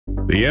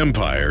The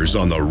Empire's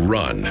on the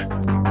run.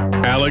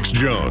 Alex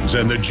Jones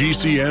and the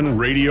GCN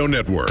Radio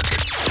Network.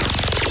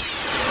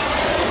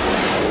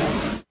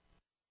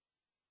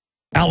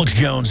 Alex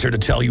Jones here to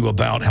tell you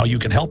about how you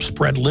can help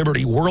spread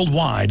liberty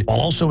worldwide while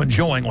also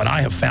enjoying what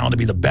I have found to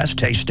be the best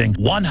tasting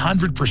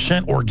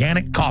 100%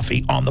 organic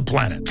coffee on the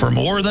planet. For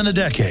more than a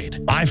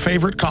decade, my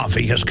favorite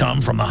coffee has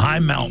come from the high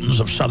mountains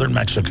of southern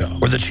Mexico,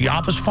 where the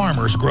Chiapas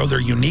farmers grow their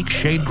unique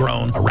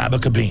shade-grown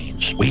Arabica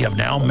beans. We have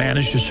now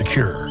managed to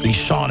secure these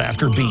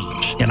sought-after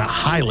beans in a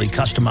highly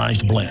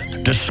customized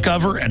blend.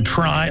 Discover and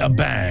try a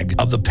bag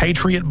of the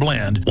Patriot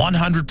Blend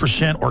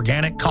 100%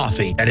 organic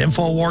coffee at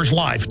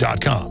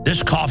InfoWarsLife.com.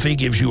 This coffee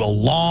gives you a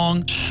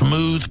long,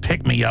 smooth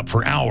pick-me-up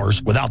for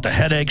hours without the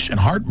headaches and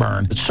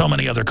heartburn that so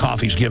many other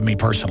coffees give me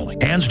personally.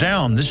 Hands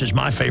down, this is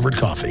my favorite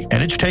coffee,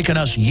 and it's taken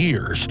us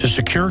years to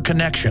secure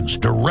connections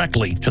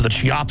directly to the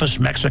Chiapas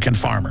Mexican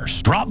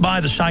farmers. Drop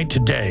by the site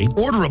today,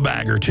 order a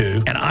bag or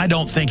two, and I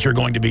don't think you're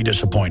going to be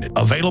disappointed.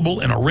 Available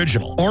in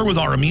original or with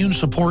our Immune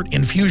Support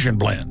Infusion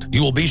Blend.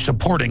 You will be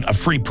supporting a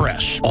free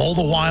press, all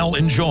the while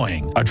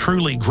enjoying a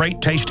truly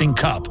great-tasting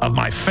cup of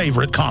my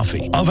favorite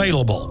coffee.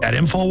 Available at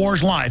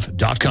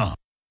InfoWarsLife.com.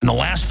 In the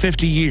last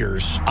 50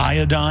 years,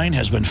 iodine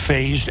has been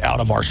phased out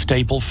of our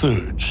staple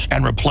foods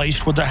and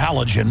replaced with the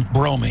halogen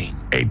bromine,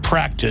 a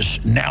practice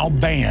now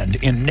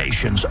banned in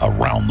nations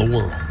around the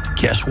world.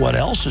 Guess what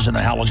else is in the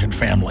halogen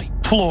family?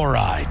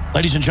 Fluoride.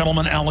 Ladies and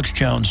gentlemen, Alex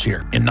Jones here.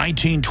 In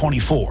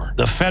 1924,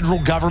 the federal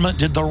government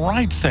did the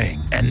right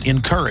thing and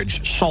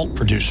encouraged salt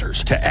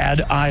producers to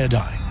add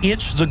iodine.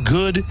 It's the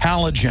good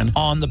halogen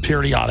on the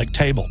periodic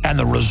table, and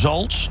the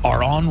results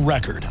are on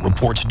record.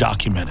 Reports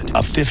documented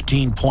a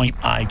 15-point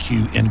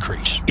IQ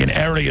increase in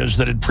areas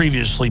that had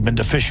previously been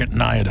deficient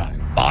in iodine.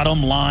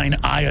 Bottom line,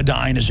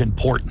 iodine is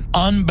important.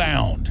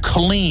 Unbound,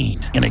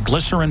 clean, in a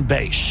glycerin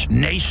base.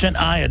 Nascent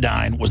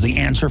iodine was the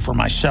answer for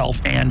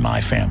myself and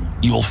my family.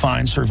 You will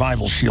find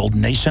Survival Shield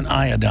Nascent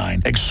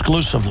Iodine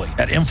exclusively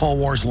at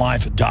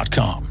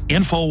InfoWarsLife.com.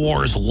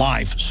 InfoWars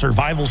Life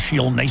Survival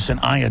Shield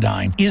Nascent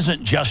Iodine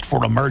isn't just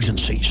for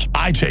emergencies.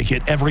 I take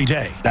it every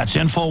day. That's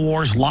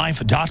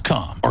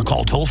InfoWarsLife.com or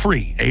call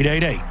toll-free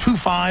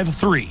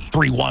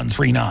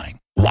 888-253-3139.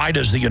 Why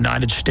does the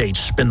United States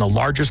spend the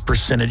largest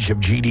percentage of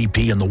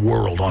GDP in the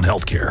world on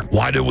healthcare?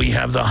 Why do we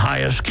have the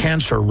highest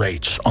cancer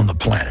rates on the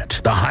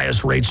planet, the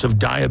highest rates of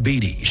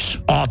diabetes,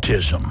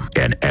 autism,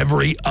 and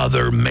every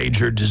other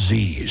major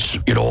disease?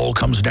 It all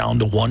comes down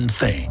to one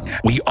thing.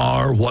 We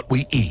are what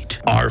we eat.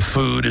 Our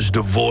food is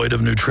devoid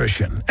of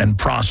nutrition and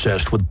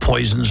processed with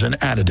poisons and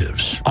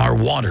additives. Our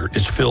water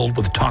is filled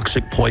with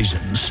toxic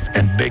poisons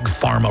and big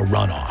pharma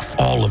runoff.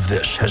 All of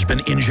this has been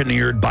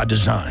engineered by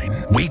design.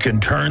 We can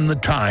turn the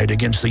tide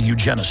against the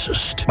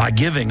eugenicist by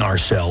giving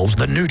ourselves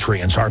the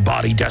nutrients our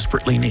body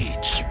desperately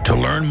needs. To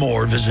learn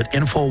more, visit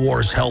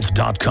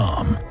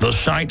InfoWarsHealth.com. The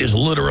site is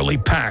literally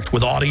packed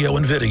with audio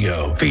and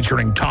video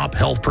featuring top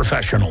health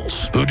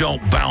professionals who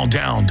don't bow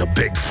down to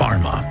big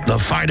pharma. The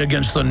fight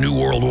against the New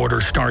World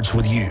Order starts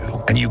with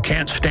you, and you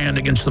can't stand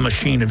against the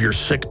machine if you're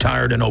sick,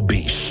 tired, and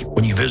obese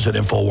when you visit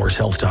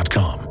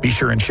InfoWarsHealth.com. Be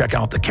sure and check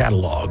out the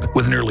catalog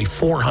with nearly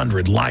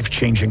 400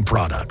 life-changing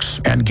products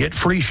and get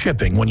free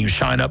shipping when you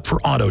sign up for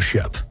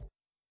AutoShip.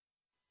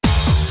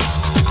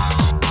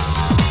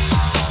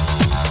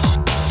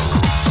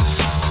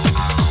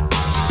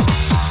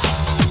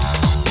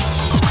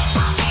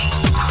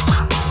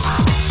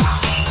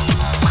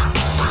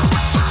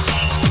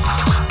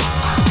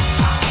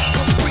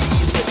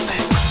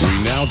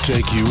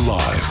 Take you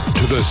live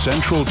to the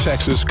Central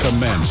Texas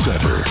Command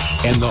Center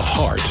in the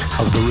heart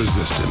of the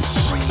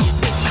resistance.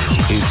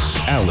 It's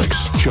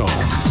Alex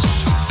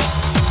Jones.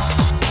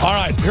 All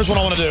right, here's what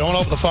I want to do. I want to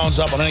open the phones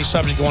up on any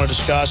subject you want to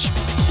discuss.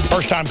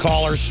 First-time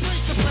callers,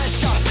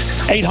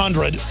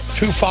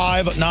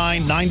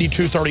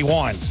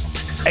 800-259-9231.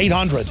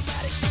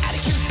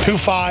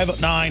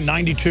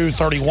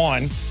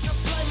 800-259-9231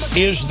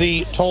 is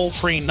the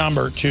toll-free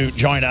number to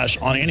join us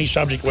on any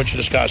subject which you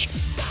discuss.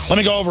 Let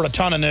me go over a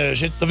ton of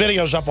news. The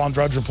video's up on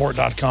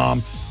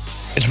DrudgeReport.com.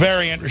 It's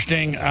very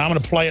interesting. I'm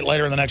going to play it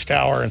later in the next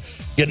hour and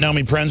get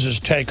Nomi Prince's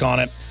take on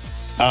it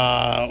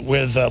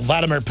with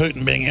Vladimir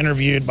Putin being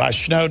interviewed by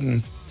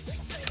Snowden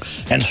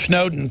and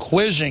Snowden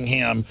quizzing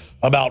him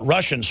about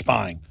Russian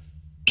spying.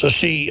 So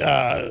see,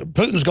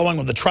 Putin's going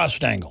with the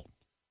trust angle,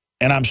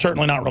 and I'm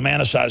certainly not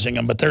romanticizing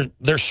them, but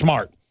they're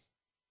smart.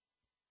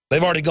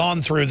 They've already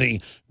gone through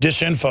the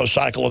disinfo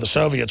cycle of the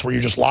Soviets where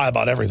you just lie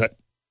about everything.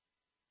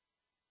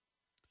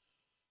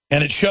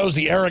 And it shows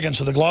the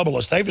arrogance of the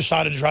globalists. They've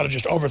decided to try to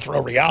just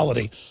overthrow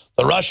reality.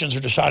 The Russians are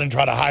deciding to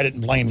try to hide it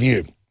in plain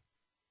view.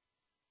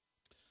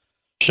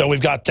 So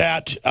we've got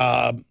that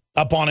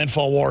up on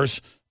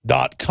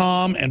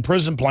Infowars.com and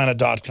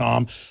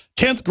PrisonPlanet.com.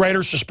 10th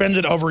grader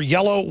suspended over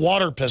yellow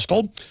water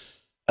pistol.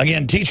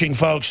 Again, teaching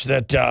folks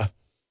that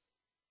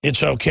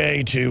it's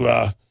okay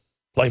to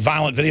play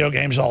violent video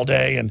games all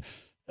day and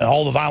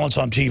all the violence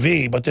on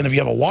TV. But then if you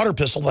have a water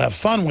pistol to have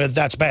fun with,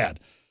 that's bad.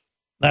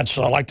 That's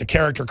like the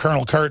character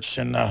Colonel Kurtz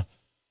in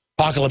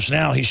Apocalypse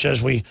Now. He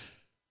says we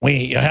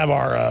have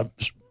our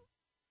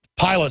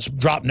pilots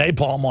drop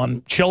napalm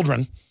on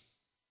children,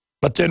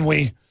 but then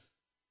we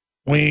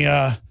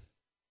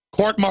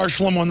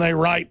court-martial them when they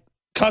write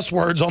cuss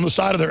words on the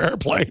side of their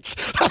airplanes.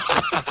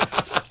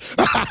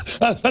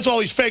 That's what all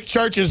these fake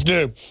churches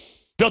do.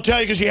 They'll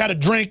tell you because you had a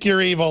drink,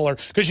 you're evil, or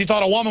because you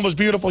thought a woman was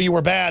beautiful, you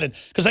were bad, and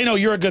because they know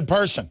you're a good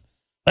person.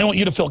 They want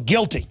you to feel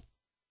guilty.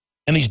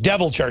 In these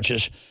devil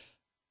churches,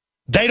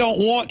 they don't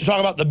want to talk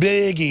about the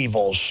big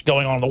evils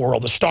going on in the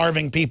world, the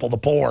starving people, the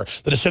poor,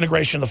 the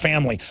disintegration of the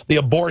family, the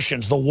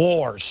abortions, the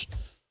wars.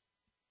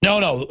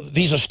 No,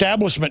 these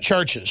establishment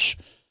churches,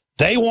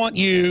 they want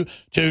you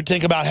to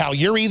think about how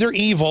you're either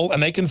evil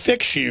and they can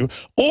fix you,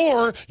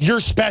 or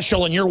you're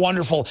special and you're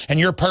wonderful and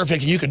you're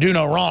perfect and you can do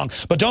no wrong.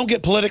 But don't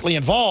get politically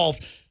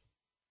involved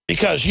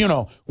because, you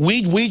know,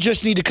 we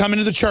just need to come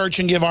into the church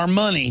and give our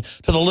money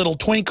to the little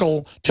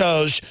twinkle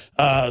toes,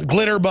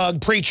 glitter bug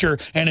preacher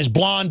and his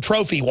blonde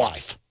trophy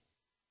wife,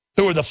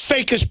 who are the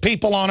fakest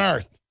people on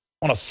earth.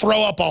 I want to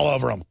throw up all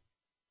over them.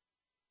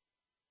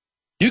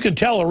 You can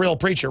tell a real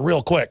preacher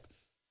real quick.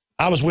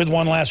 I was with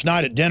one last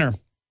night at dinner.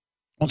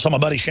 I saw my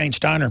buddy Shane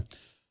Steiner.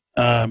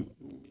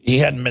 He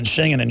hadn't been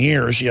singing in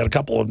years. He had a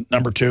couple of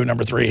number 2,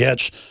 number 3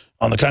 hits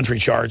on the country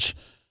charts.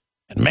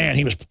 And man,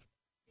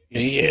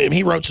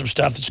 he wrote some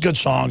stuff that's good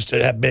songs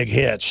to have big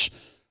hits,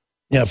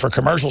 you know, for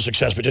commercial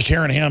success. But just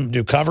hearing him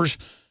do covers,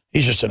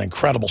 he's just an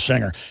incredible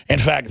singer. In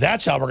fact,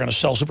 that's how we're going to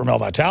sell Super Male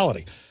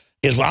Vitality.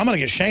 Is I'm going to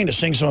get Shane to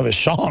sing some of his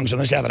songs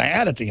and just have an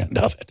ad at the end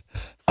of it.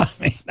 I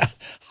mean,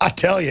 I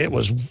tell you, it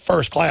was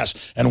first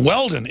class. And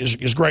Weldon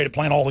is great at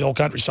playing all the old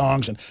country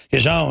songs and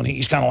his own.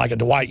 He's kind of like a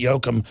Dwight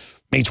Yoakam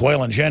meets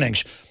Waylon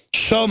Jennings.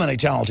 So many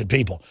talented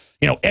people.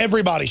 You know,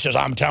 everybody says,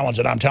 I'm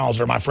talented,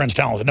 or my friend's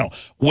talented. No,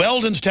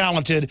 Weldon's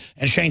talented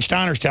and Shane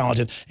Steiner's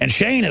talented. And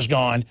Shane has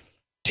gone,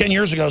 10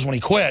 years ago is when he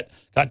quit,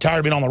 got tired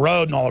of being on the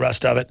road and all the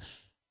rest of it,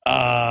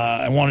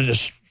 and wanted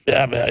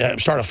to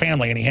start a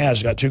family, and he has.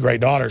 He's got 2 great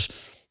daughters.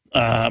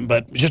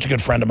 But just a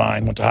good friend of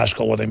mine, went to high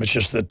school with him. It's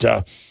just that,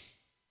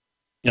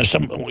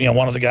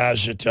 one of the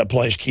guys that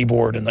plays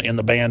keyboard in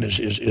the band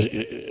is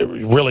a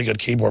really good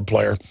keyboard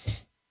player.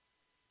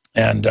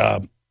 And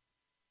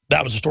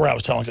that was the story I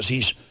was telling,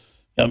 because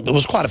there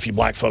was quite a few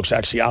black folks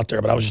actually out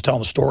there, but I was just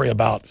telling the story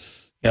about,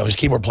 his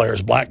keyboard player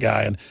is a black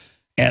guy.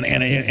 And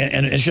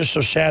it's just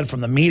so sad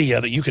from the media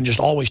that you can just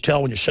always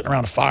tell when you're sitting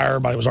around a fire,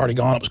 everybody was already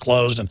gone, it was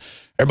closed, and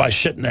everybody's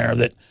sitting there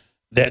that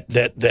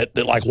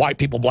like white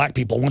people, black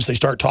people, once they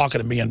start talking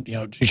and being,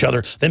 to each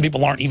other, then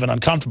people aren't even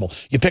uncomfortable.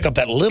 You pick up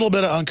that little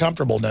bit of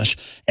uncomfortableness,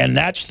 and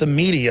that's the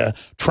media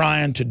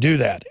trying to do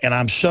that. And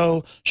I'm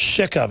so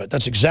sick of it.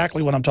 That's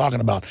exactly what I'm talking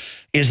about,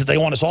 is that they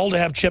want us all to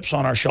have chips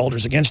on our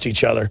shoulders against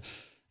each other.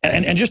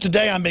 And just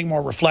today I'm being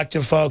more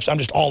reflective, folks. I'm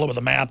just all over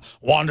the map,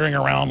 wandering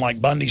around like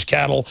Bundy's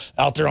cattle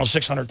out there on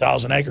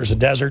 600,000 acres of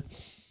desert.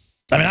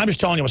 I mean, I'm just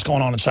telling you what's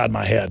going on inside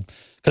my head.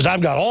 Because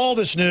I've got all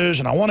this news,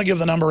 and I want to give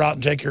the number out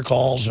and take your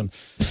calls, and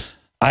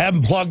I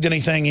haven't plugged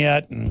anything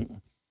yet, and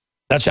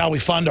that's how we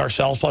fund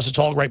ourselves, plus it's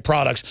all great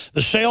products.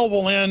 The sale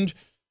will end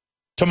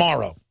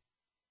tomorrow,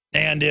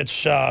 and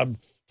it's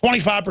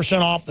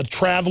 25% off the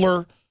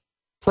Traveler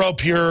Pro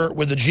Pure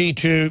with the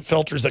G2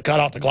 filters that cut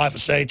out the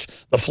glyphosates,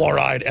 the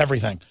fluoride,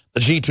 everything,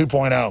 the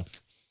G2.0.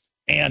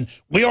 And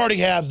we already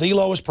have the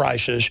lowest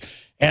prices,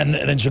 and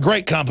it's a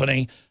great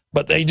company.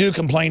 But they do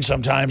complain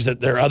sometimes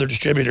that their other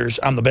distributors,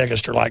 I'm the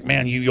biggest, are like,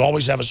 man, you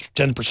always have us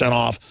 10%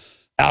 off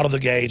out of the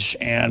gates.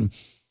 And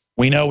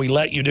we know we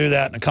let you do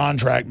that in a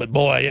contract, but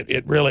boy,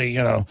 it really,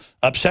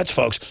 upsets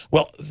folks.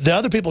 Well, the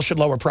other people should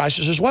lower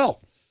prices as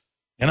well.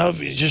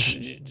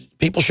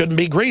 People shouldn't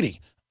be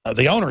greedy.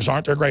 The owners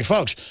aren't. They're great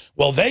folks.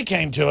 Well, they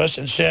came to us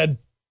and said,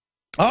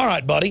 all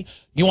right, buddy,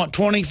 you want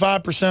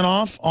 25%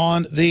 off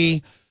on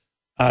the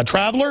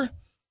Traveler?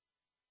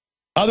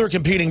 Other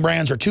competing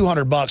brands are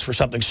 $200 for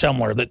something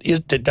similar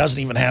that doesn't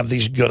even have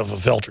these good of a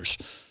filters.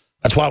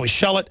 That's why we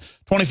sell it.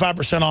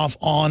 25% off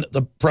on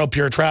the Pro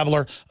Pure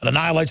Traveler. It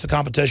annihilates the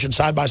competition,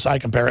 side-by-side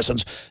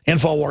comparisons.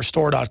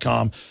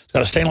 InfoWarsStore.com. It's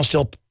got a stainless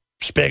steel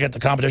spigot. The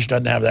competition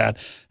doesn't have that.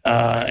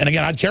 And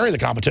again, I'd carry the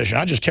competition.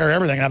 I'd just carry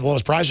everything and have the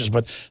lowest prices,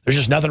 but there's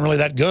just nothing really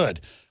that good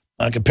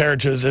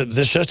compared to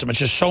this system. It's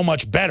just so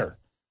much better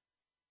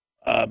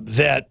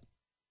that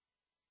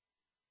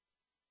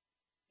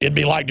it'd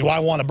be like, do I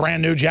want a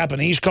brand new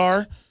Japanese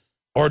car,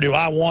 or do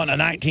I want a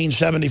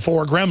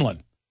 1974 Gremlin?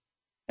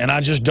 And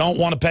I just don't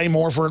want to pay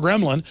more for a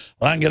Gremlin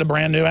when I can get a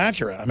brand new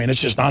Acura. I mean, it's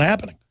just not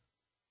happening.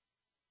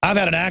 I've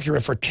had an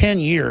Acura for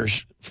 10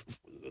 years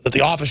that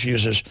the office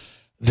uses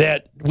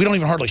that we don't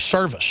even hardly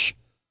service.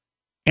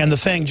 And the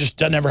thing just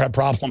doesn't ever have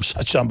problems.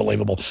 That's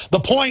unbelievable.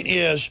 The point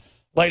is,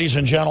 ladies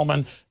and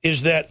gentlemen,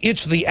 is that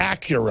it's the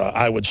Acura,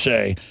 I would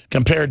say,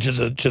 compared to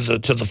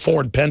the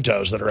Ford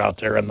Pintos that are out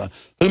there. And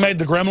who made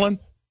the Gremlin?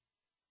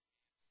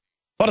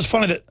 Thought it's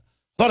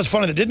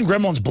funny that didn't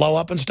Gremlins blow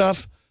up and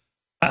stuff?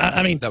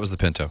 I mean, that was the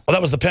Pinto. Oh,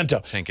 that was the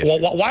Pinto.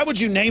 Well, why would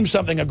you name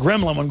something a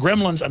Gremlin when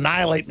Gremlins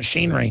annihilate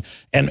machinery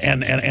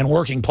and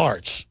working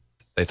parts?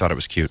 They thought it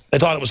was cute. They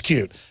thought it was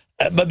cute.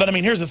 But I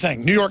mean, here's the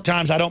thing. New York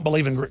Times, I don't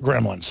believe in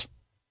Gremlins,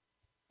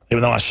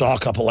 even though I saw a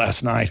couple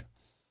last night.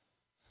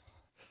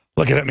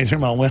 looking at me through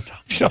my window.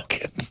 I'm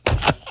joking.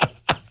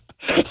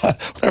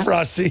 Whenever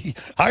I see,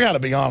 I got to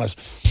be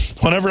honest,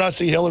 whenever I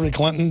see Hillary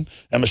Clinton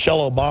and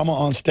Michelle Obama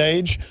on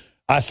stage,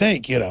 I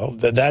think, you know,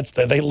 that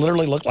they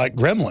literally look like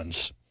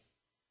gremlins.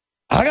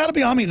 I got to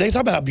be honest, I mean, they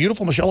talk about how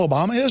beautiful Michelle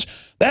Obama is.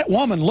 That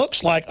woman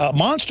looks like a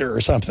monster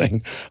or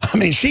something. I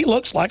mean, she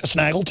looks like a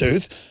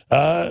snaggletooth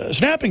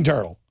snapping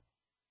turtle.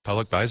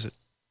 Public buys it.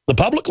 The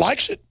public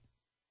likes it.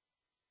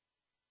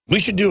 We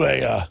should do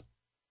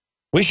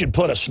we should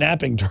put a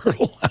snapping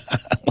turtle.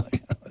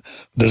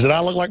 Does it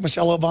not look like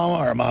Michelle Obama,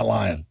 or am I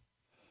lying?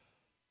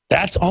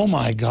 That's, oh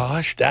my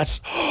gosh,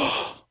 that's,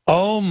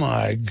 oh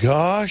my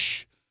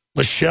gosh.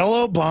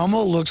 Michelle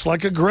Obama looks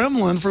like a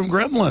gremlin from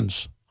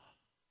Gremlins.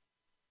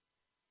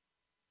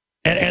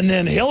 And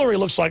then Hillary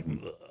looks like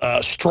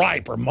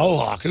Stripe or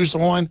Mohawk. Who's the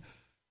one?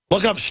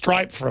 Look up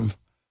Stripe from...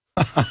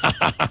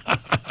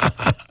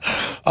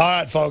 All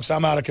right, folks,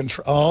 I'm out of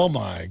control. Oh,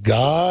 my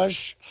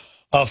gosh.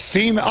 A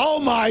female. Oh,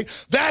 my.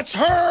 That's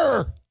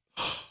her.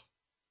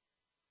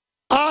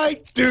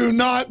 I do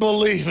not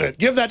believe it.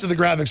 Give that to the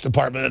graphics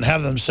department and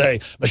have them say,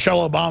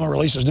 Michelle Obama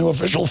releases new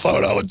official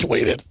photo and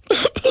tweet it.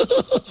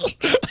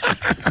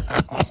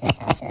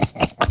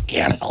 I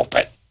can't help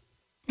it.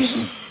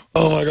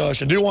 Oh, my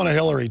gosh. I do want a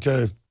Hillary,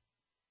 too.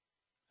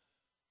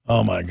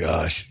 Oh, my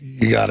gosh.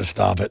 You got to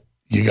stop it.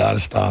 You got to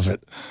stop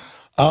it.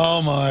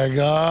 Oh, my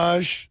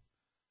gosh.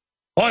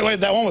 Oh, wait,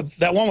 that one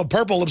with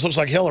purple lips looks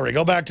like Hillary.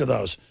 Go back to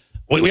those.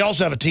 We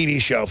also have a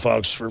TV show,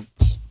 folks, for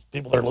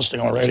people that are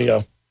listening on the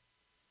radio.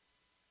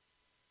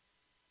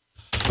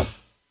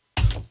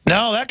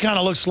 No, that kind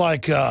of looks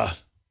like, who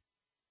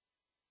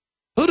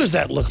does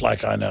that look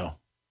like I know?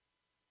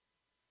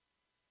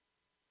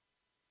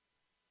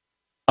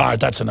 All right,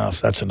 that's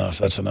enough. That's enough.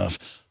 That's enough.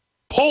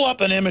 Pull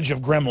up an image of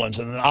Gremlins,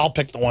 and then I'll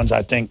pick the ones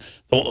I think,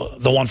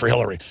 the one for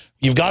Hillary.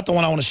 You've got the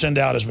one I want to send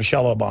out as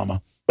Michelle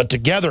Obama, but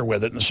together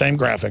with it in the same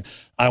graphic,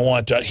 I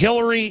want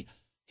Hillary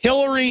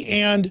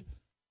and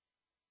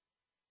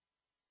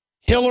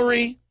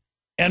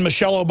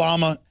Michelle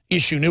Obama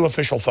issue new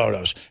official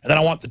photos. And then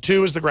I want the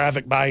two as the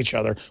graphic by each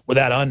other with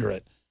that under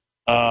it.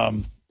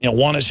 You know,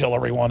 one is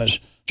Hillary, one is...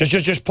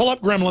 Just pull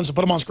up Gremlins and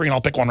put them on screen.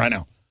 I'll pick one right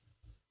now.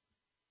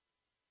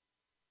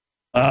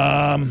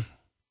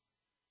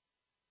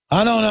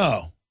 I don't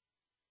know.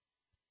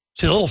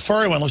 See, the little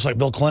furry one looks like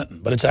Bill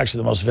Clinton, but it's actually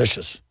the most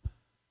vicious.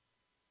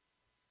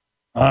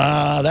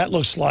 That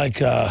looks like...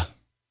 who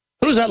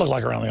does that look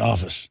like around the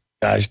office?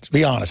 Guys,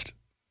 be honest.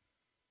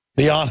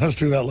 Be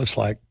honest who that looks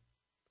like.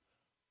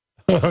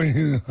 All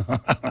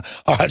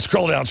right,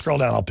 scroll down.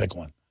 I'll pick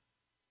one.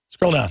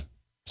 Scroll down,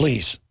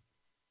 please.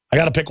 I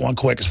got to pick one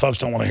quick because folks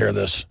don't want to hear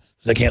this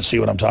because they can't see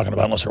what I'm talking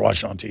about unless they're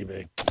watching on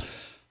TV.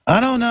 I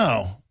don't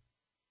know.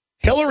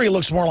 Hillary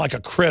looks more like a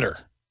critter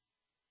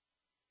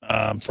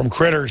from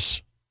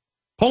Critters.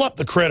 Pull up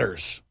the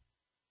Critters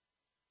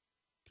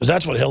because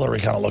that's what Hillary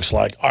kind of looks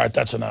like. All right,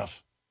 that's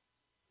enough.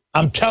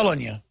 I'm telling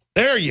you.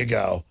 There you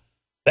go.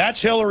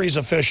 That's Hillary's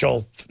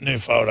official new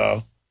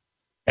photo.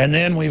 And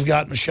then we've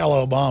got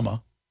Michelle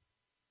Obama.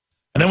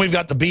 And then we've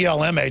got the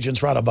BLM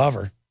agents right above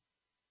her.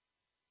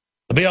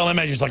 The BLM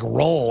agents like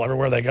roll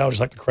everywhere they go,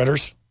 just like the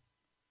Critters.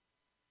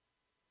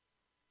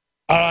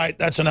 All right,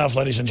 that's enough,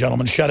 ladies and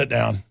gentlemen. Shut it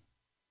down.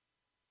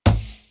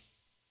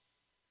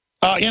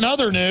 In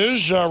other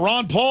news,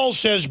 Ron Paul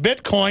says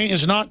Bitcoin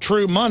is not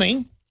true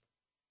money.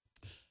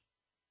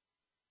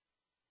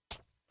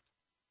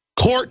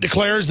 Court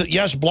declares that,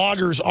 yes,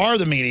 bloggers are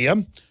the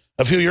media.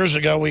 A few years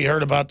ago, we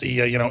heard about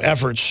the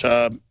efforts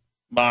by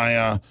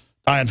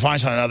Dianne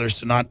Feinstein and others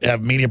to not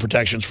have media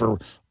protections for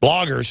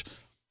bloggers.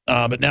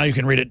 But now you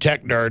can read at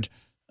TechNerd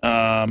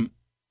that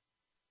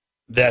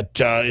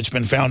it's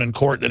been found in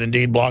court that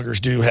indeed bloggers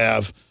do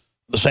have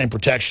the same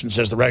protections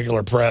as the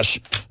regular press,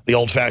 the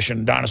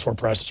old-fashioned dinosaur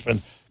press that's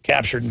been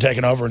captured and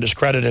taken over and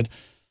discredited.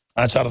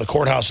 That's out of the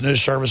Courthouse News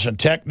Service and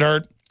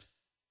TechNerd.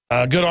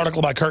 Good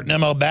article by Kurt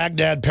Nimmo,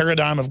 Baghdad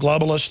Paradigm of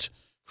Globalist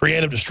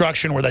Creative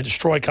Destruction, where they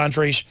destroy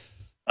countries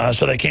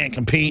so they can't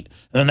compete.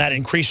 And then that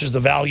increases the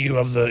value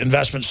of the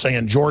investments, say,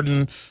 in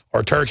Jordan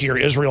or Turkey or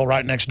Israel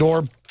right next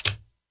door.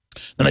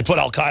 Then they put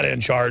Al-Qaeda in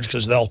charge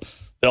because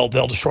they'll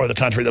destroy the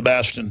country the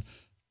best and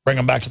bring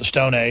them back to the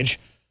Stone Age.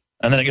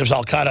 And then it gives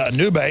Al-Qaeda a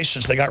new base,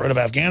 since they got rid of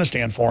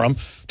Afghanistan for them,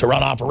 to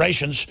run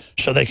operations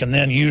so they can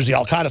then use the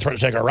Al-Qaeda threat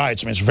to take our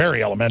rights. I mean, it's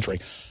very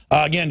elementary.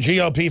 Again,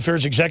 GOP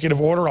fears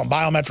executive order on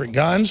biometric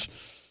guns.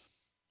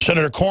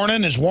 Senator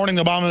Cornyn is warning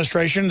the Obama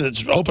administration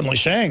that's openly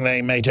saying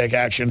they may take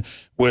action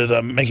with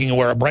making you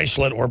wear a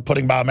bracelet or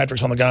putting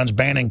biometrics on the guns,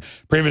 banning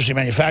previously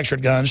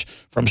manufactured guns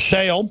from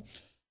sale.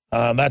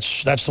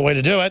 That's the way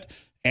to do it.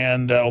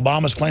 And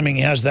Obama's claiming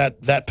he has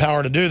that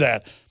power to do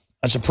that.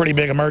 That's a pretty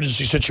big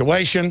emergency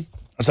situation.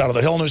 That's out of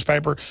the Hill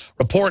newspaper.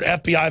 Report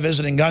FBI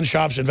visiting gun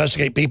shops to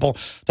investigate people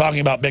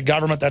talking about big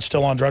government. That's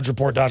still on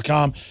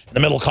drudgereport.com. In the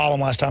middle column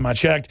last time I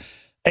checked.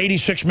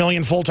 86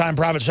 million full-time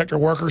private sector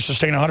workers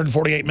sustain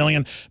 148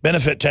 million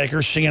benefit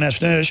takers,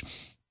 CNS News.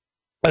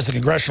 That's the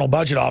Congressional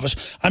Budget Office.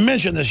 I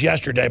mentioned this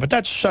yesterday, but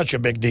that's such a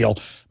big deal.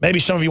 Maybe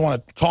some of you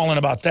want to call in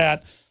about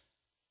that.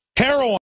 Heroin.